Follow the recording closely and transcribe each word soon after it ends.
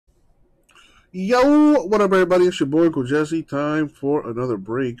Yo, what up, everybody? It's your boy, Uncle Jesse. Time for another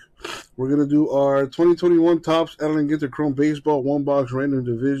break. We're going to do our 2021 Topps Allen Ginter Chrome Baseball One Box Random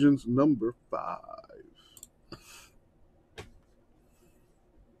Divisions number 5.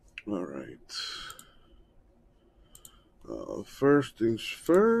 All right. First things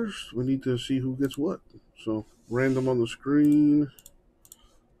first, we need to see who gets what. So, random on the screen.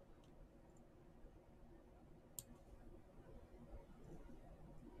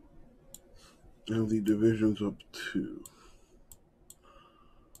 And the divisions up 2.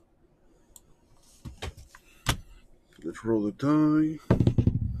 Let's roll the die.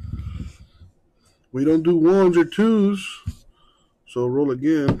 We don't do 1s or 2s, so roll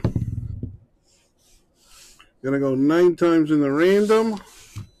again. Gonna go 9 times in the random.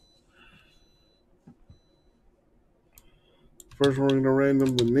 First, we're gonna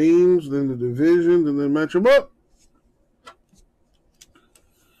random the names, then the divisions, and then match them up.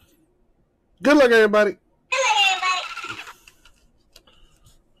 Good luck, everybody.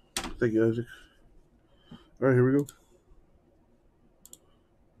 Thank you, Isaac. All right, here we go.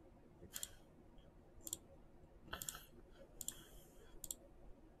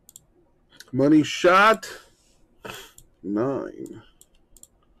 Money shot 9.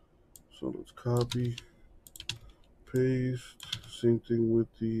 So let's copy, paste. Same thing with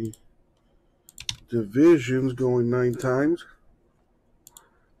the divisions, going 9 times.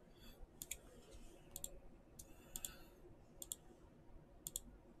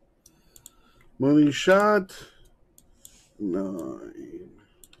 Money shot 9.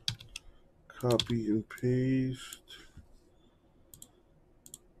 Copy and paste.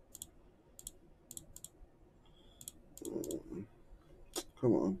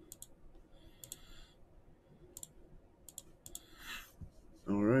 Come on.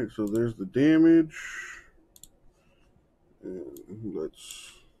 All right, so there's the damage. And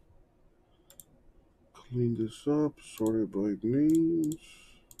let's clean this up, sort it by names.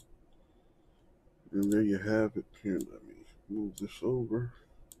 And there you have it. Here, let me move this over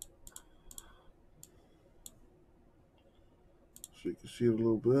so you can see it a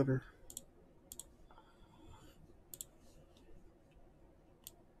little better.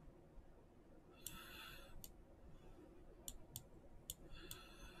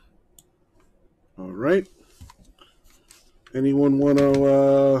 All right. Anyone want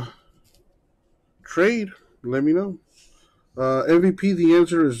to trade? Let me know. MVP, the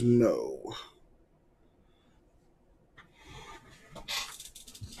answer is no.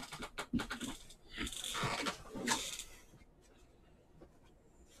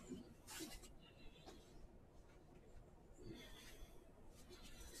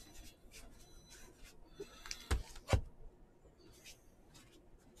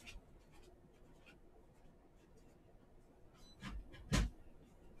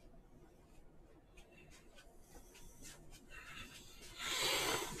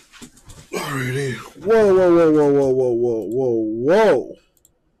 Alrighty. Whoa, whoa, whoa, whoa, whoa, whoa, whoa, whoa, whoa.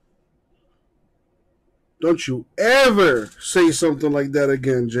 Don't you ever say something like that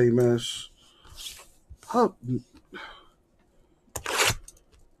again, J-Mass. How?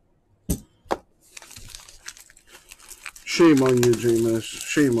 Shame on you, J-Mass.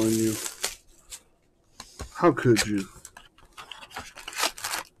 Shame on you. How could you?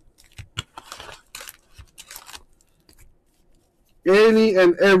 Any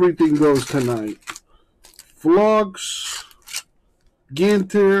and everything goes tonight. Flux,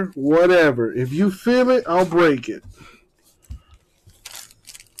 Ginter, whatever. If you feel it, I'll break it.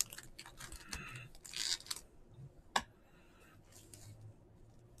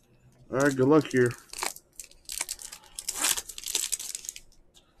 All right, good luck here.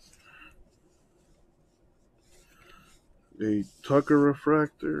 A Tucker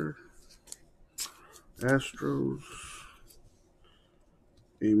refractor, Astros,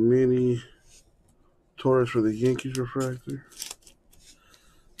 a mini Torres for the Yankees refractor,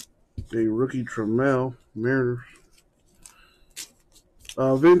 a rookie Trammell, Mariners.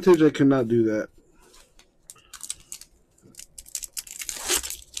 Vintage, I cannot do that.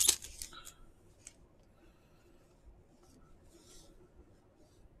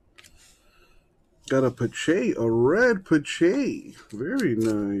 Got a Pache, a red Pache. Very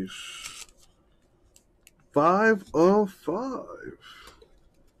nice. 5 of 5.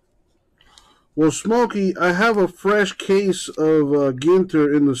 Well, Smokey, I have a fresh case of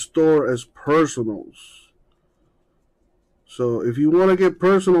Ginter in the store as personals. So if you want to get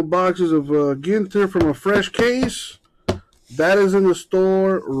personal boxes of Ginter from a fresh case, that is in the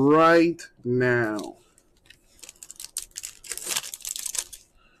store right now.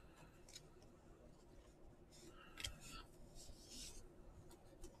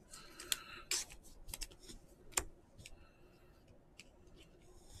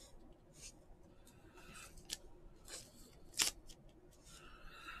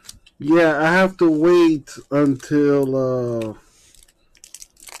 Yeah, I have to wait until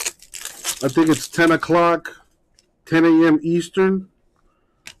I think it's 10 o'clock, 10 a.m. Eastern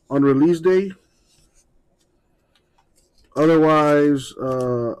on release day. Otherwise,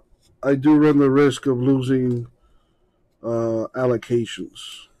 I do run the risk of losing allocations.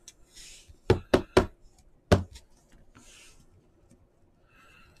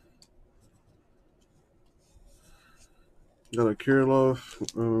 Got a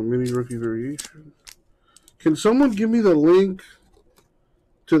Kirilov mini rookie variation. Can someone give me the link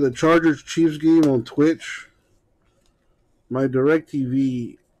to the Chargers Chiefs game on Twitch? My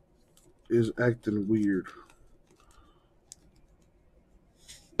DirecTV is acting weird.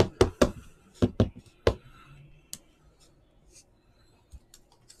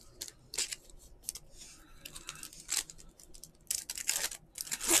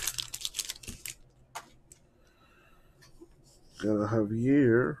 Got a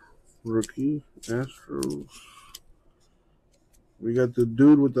Javier rookie Astros. We got the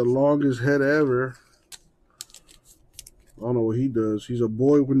dude with the longest head ever. I don't know what he does. He's a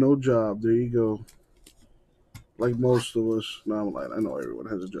boy with no job. There you go. Like most of us. No, I'm lying. I know everyone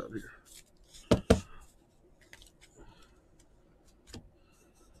has a job here.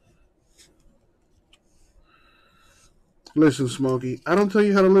 Listen, Smokey, I don't tell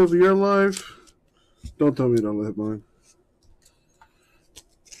you how to live your life. Don't tell me to live mine.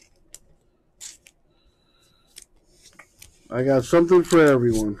 I got something for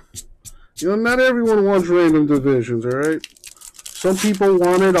everyone. You know, not everyone wants random divisions, alright? Some people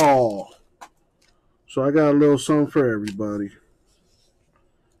want it all. So I got a little something for everybody.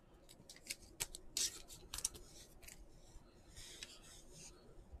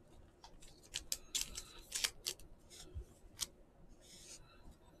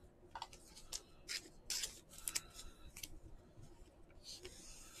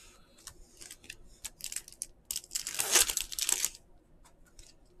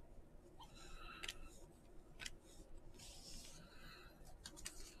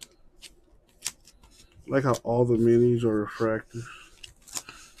 I like how all the minis are refractors.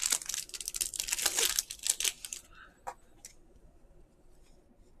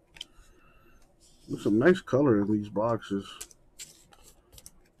 There's some nice color in these boxes.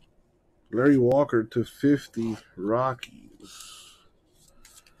 Larry Walker to 50 Rockies.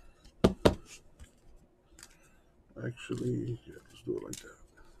 Actually, yeah, let's do it like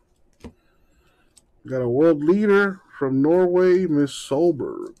that. Got a world leader from Norway, Miss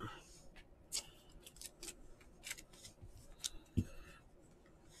Solberg.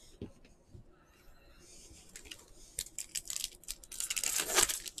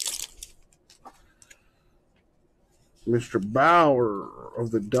 Mr. Bauer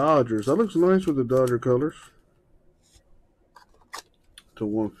of the Dodgers. That looks nice with the Dodger colors. To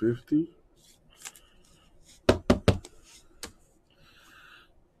 150.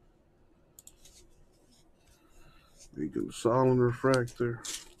 Egan Solid refractor.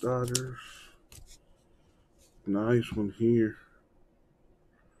 Dodgers. Nice one here.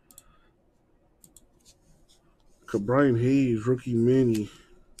 Brian Hayes, rookie mini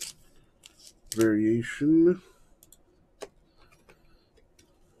variation.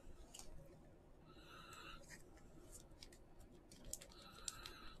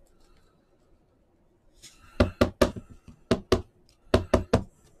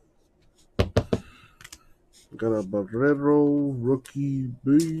 Got a Barrero rookie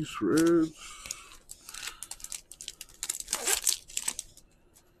base Reds.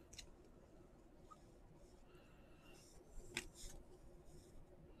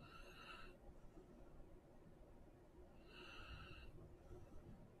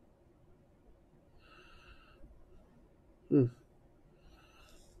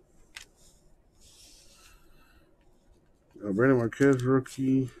 Brandon Marquez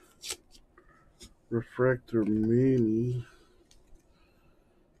rookie refractor mini.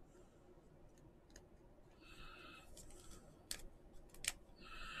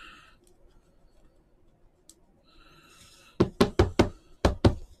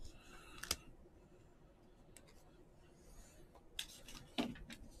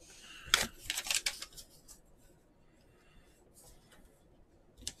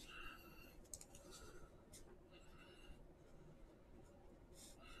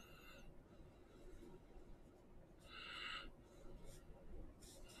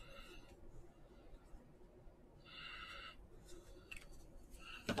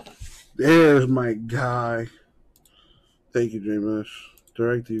 There's my guy. Thank you, JMS.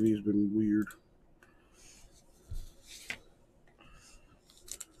 DirecTV's been weird.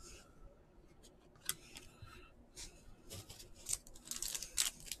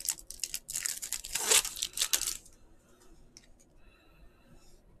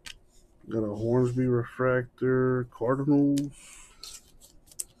 Got a Hornsby refractor, Cardinals.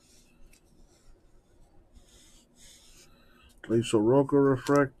 A Soroka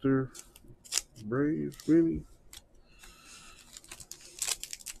refractor, Braves, mini.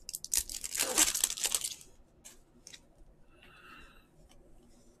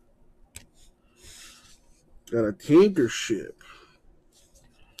 Got a tanker ship,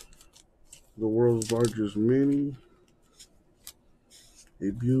 the world's largest mini. A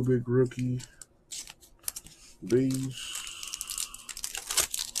Bubic rookie base.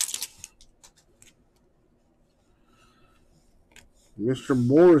 Mr.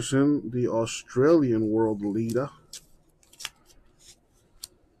 Morrison, the Australian world leader.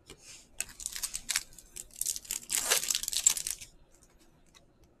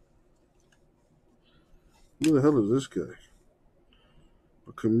 Who the hell is this guy?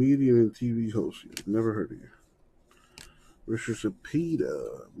 A comedian and TV host. Never heard of you. Mr.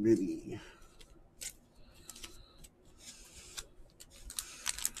 Cepeda, mini.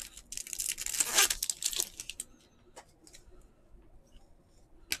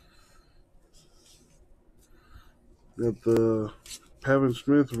 Got the Pavin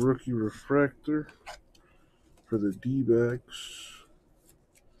Smith rookie refractor for the D-backs.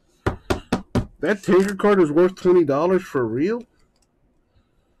 That tanker card is worth $20 for real?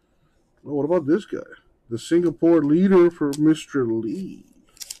 Oh, what about this guy? The Singapore leader for Mr. Lee.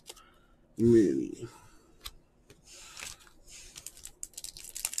 Mini.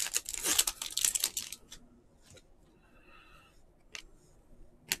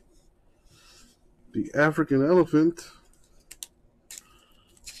 The African elephant.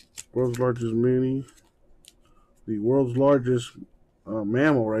 World's largest mini. The world's largest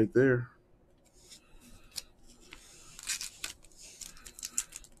mammal right there.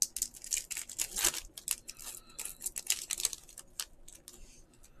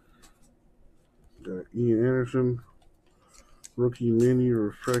 Got Ian Anderson, rookie mini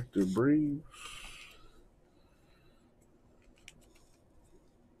refractor Braves.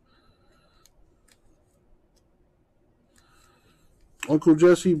 Uncle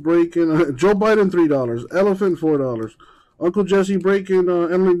Jesse breaking Joe Biden $3, Elephant $4. Uncle Jesse breaking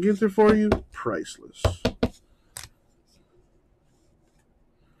Emily Ginter for you, priceless.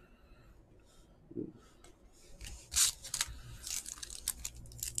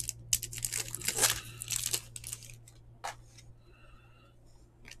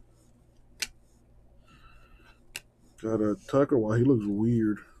 Got a Tucker. Wow, he looks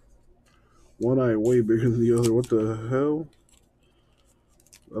weird. One eye way bigger than the other. What the hell?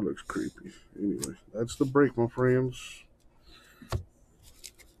 That looks creepy. Anyway, that's the break, my friends.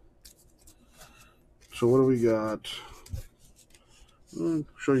 So what do we got? I'll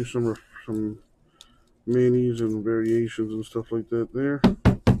show you some minis and variations and stuff like that there.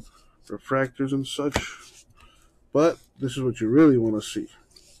 Refractors and such. But this is what you really want to see.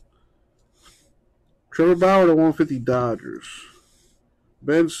 Trevor Bauer to 150 Dodgers.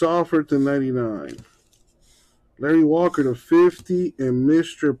 Ben Salford to 99. Larry Walker to 50. And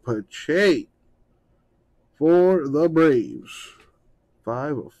Mr. Pache for the Braves.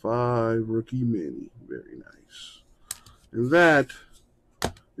 5 of 5 rookie mini. Very nice. And that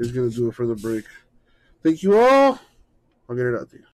is going to do it for the break. Thank you all. I'll get it out to you.